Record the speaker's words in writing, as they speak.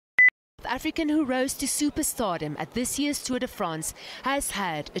African who rose to superstardom at this year's Tour de France has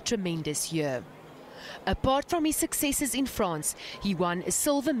had a tremendous year. Apart from his successes in France, he won a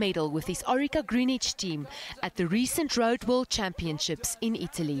silver medal with his Orica Greenwich team at the recent Road World Championships in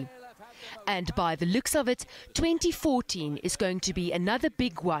Italy. And by the looks of it, 2014 is going to be another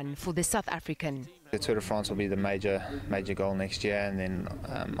big one for the South African. The Tour de France will be the major goal next year, and then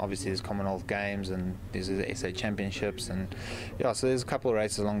obviously there's Commonwealth Games and there's the SA Championships, and yeah, so there's a couple of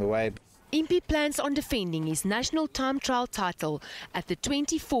races along the way. Impey plans on defending his national time trial title at the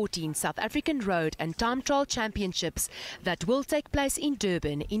 2014 South African Road and Time Trial Championships that will take place in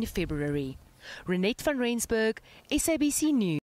Durban in February. Renette van Rensburg, SABC News.